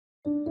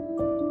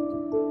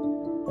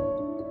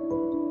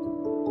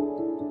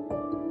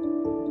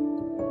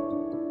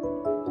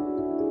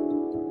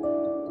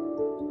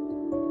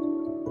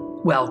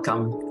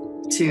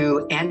Welcome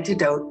to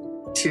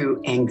Antidote to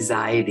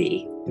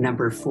Anxiety,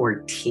 number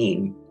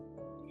 14.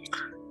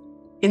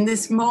 In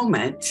this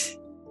moment,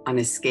 on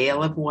a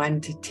scale of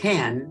 1 to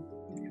 10,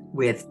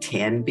 with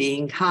 10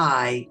 being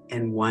high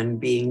and 1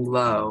 being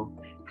low,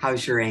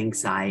 how's your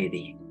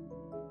anxiety?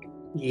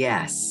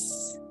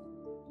 Yes.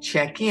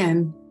 Check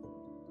in.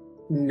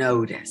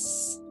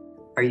 Notice.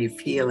 Are you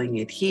feeling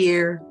it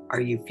here? Are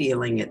you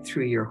feeling it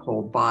through your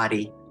whole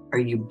body? Are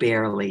you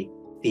barely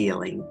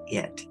feeling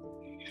it?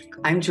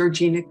 I'm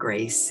Georgena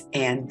Grace,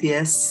 and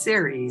this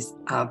series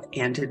of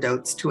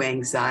Antidotes to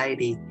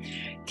Anxiety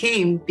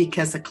came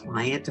because a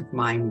client of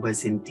mine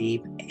was in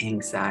deep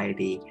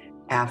anxiety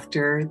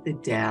after the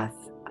death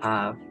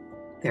of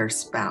their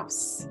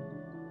spouse.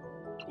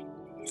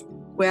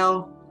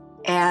 Well,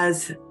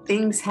 as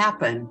things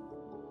happen,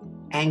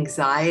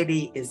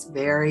 anxiety is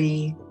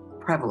very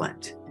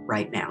prevalent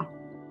right now.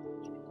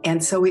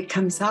 And so it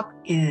comes up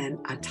in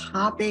a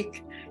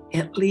topic,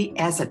 at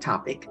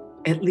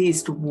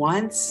least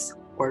once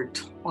or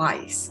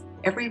twice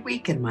every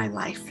week in my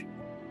life.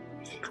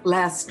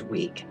 Last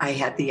week, I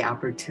had the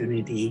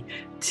opportunity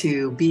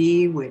to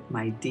be with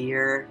my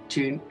dear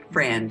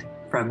friend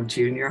from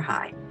junior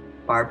high,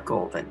 Barb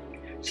Golden.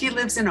 She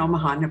lives in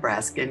Omaha,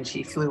 Nebraska, and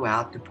she flew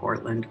out to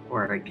Portland,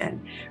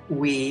 Oregon.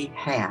 We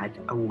had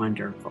a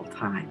wonderful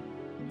time.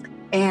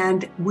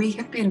 And we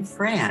have been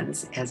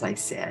friends, as I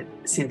said,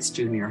 since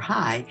junior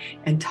high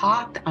and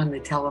talked on the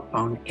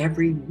telephone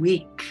every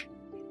week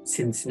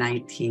since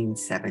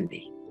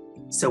 1970.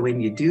 So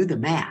when you do the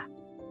math,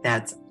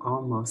 that's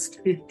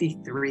almost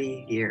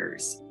 53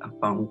 years of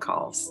phone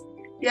calls.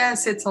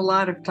 Yes, it's a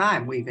lot of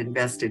time we've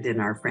invested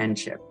in our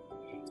friendship,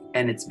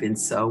 and it's been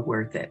so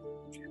worth it.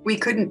 We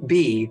couldn't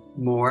be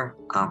more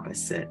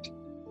opposite.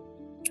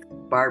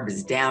 Barb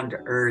is down to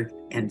earth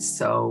and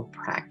so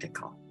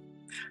practical.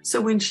 So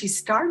when she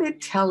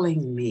started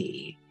telling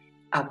me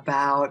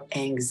about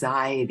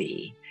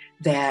anxiety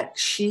that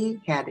she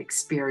had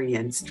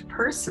experienced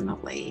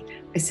personally,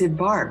 I said,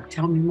 Barb,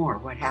 tell me more.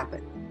 What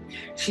happened?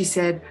 She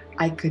said,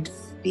 I could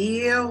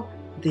feel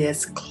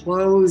this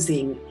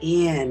closing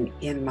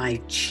in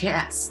my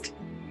chest.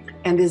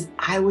 And as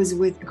I was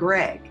with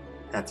Greg,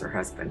 that's her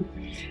husband,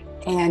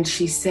 and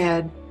she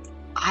said,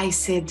 I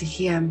said to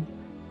him,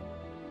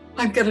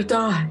 I'm gonna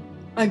die.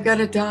 I'm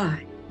gonna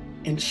die.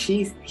 And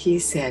he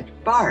said,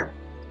 Barb,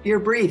 you're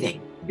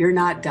breathing. You're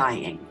not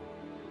dying.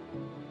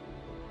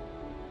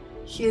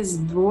 His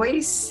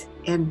voice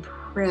and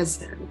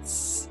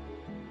presence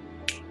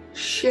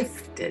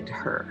shifted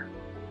her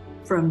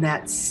from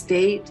that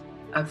state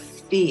of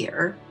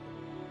fear,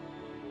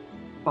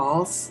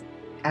 false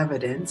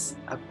evidence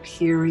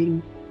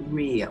appearing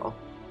real,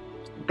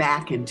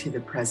 back into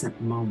the present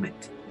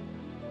moment.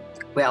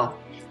 Well,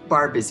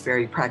 Barb is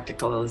very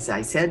practical, as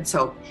I said.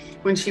 So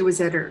when she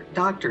was at her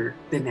doctor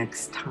the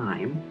next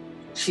time,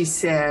 she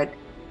said,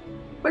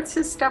 what's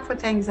this stuff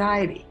with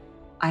anxiety?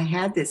 I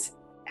had this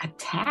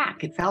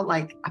attack. It felt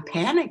like a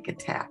panic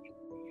attack.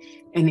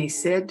 And he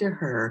said to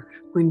her,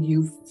 when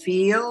you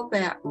feel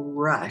that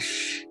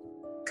rush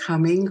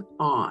coming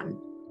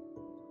on,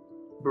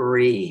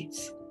 breathe,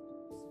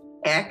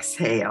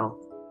 exhale,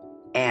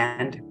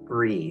 and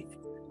breathe.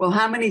 Well,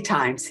 how many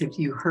times have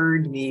you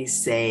heard me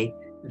say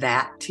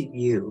that to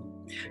you?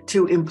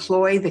 To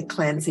employ the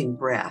cleansing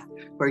breath,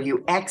 where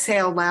you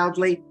exhale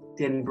loudly,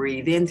 then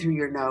breathe in through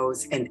your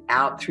nose and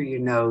out through your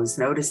nose,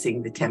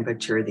 noticing the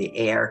temperature of the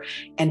air.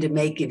 And to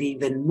make it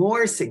even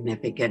more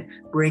significant,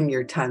 bring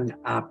your tongue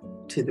up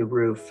to the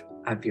roof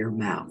of your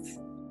mouth.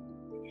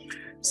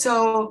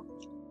 So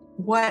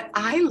what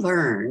I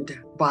learned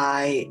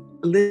by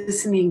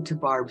listening to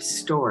Barb's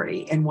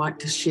story and want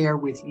to share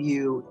with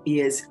you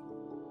is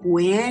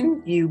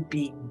when you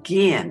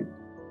begin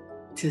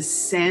to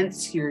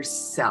sense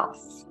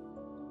yourself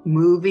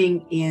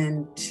moving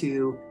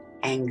into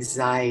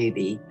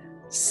anxiety,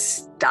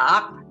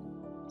 stop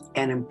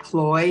and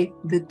employ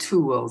the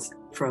tools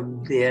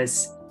from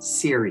this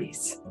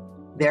series.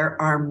 There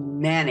are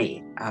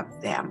many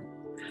of them.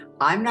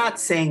 I'm not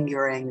saying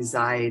your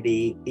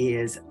anxiety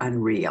is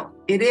unreal.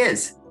 It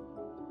is.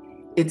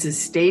 It's a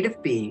state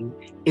of being.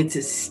 It's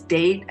a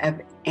state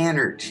of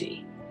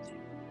energy.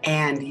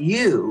 And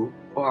you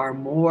are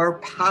more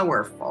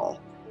powerful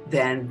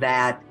than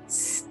that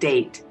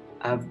state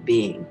of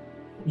being.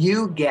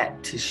 You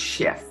get to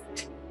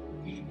shift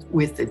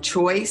with the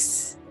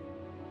choice,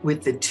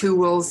 with the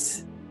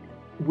tools,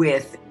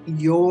 with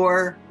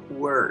your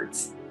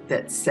words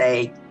that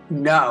say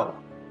no.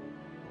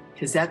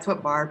 Because that's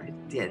what Barb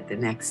did the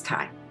next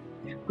time.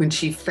 When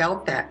she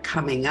felt that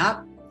coming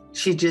up,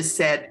 she just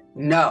said,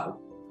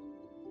 no,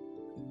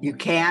 you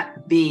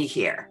can't be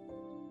here.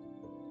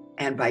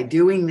 And by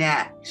doing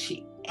that,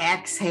 she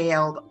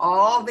exhaled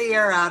all the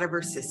air out of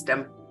her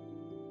system,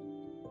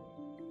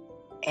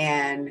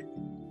 and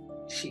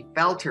she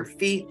felt her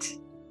feet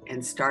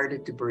and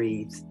started to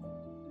breathe.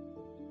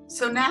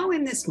 So now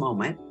in this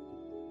moment,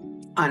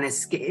 on a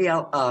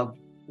scale of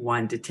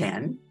 1 to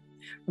 10,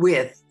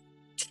 with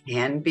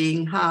 10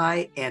 being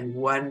high and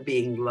 1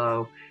 being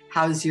low,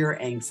 how's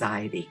your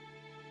anxiety?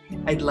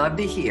 I'd love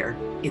to hear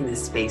in the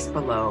space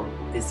below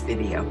this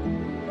video.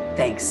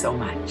 Thanks so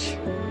much.